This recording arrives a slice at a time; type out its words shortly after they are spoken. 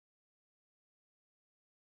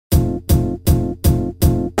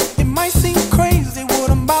seem crazy what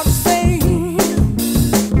I'm about to say.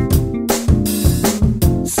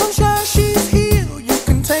 Sunshine, she's here, you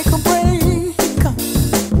can take a break.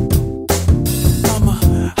 I'm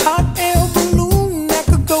a hot air balloon that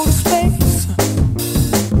could go to space.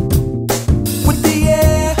 With the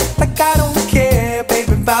air, like I don't care,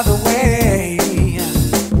 baby, by the way.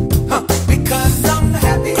 Because I'm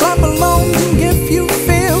happy. Clap along if you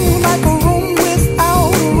feel like a room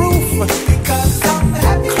without a roof. Because I'm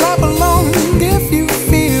happy. Clap along if you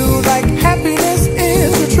feel like happiness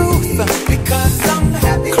is the truth. Because I'm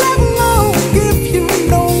happy. Clap along if you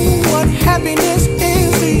know what happiness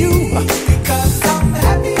is to you. Because I'm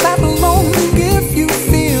happy. Clap along if you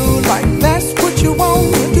feel like that's what you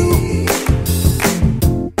want to do.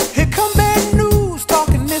 Here come bad news,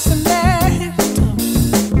 talking this and that.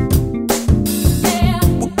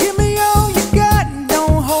 Well, give me all you got and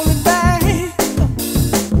don't hold it back.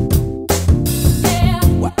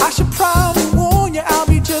 Well, I should probably warn you, I'll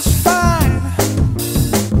be just fine.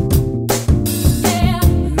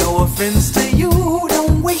 No offense to you,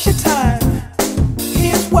 don't waste your time.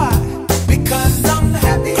 Here's why. Because I'm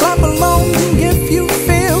happy. Clap along if you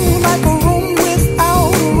feel like a room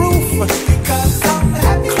without a roof. Because I'm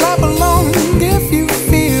happy. Clap along if you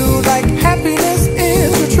feel like happiness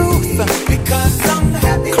is the truth. Because I'm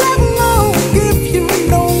happy. Clap along if you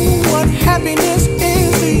know what happiness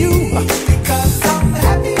is to you. Because I'm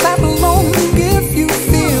happy. Clap along if you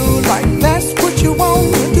feel like that's what you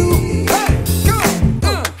want to do. Hey, go!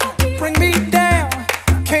 Bring me down,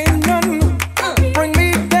 can't none bring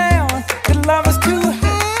me down. The love is too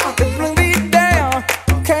high. Bring me down,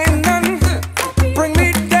 can't none bring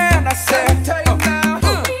me down. I said,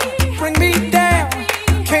 bring me down,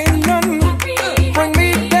 can't none bring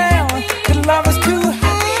me down. The love is too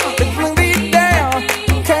high. Bring me down,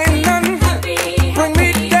 can't none bring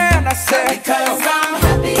me down. I said, because I'm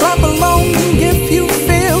happy. Clap along if you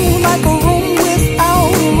feel like a room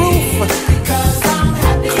without a roof. Because I'm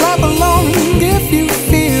happy. Clap along if you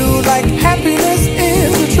feel like happiness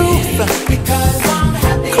is the truth.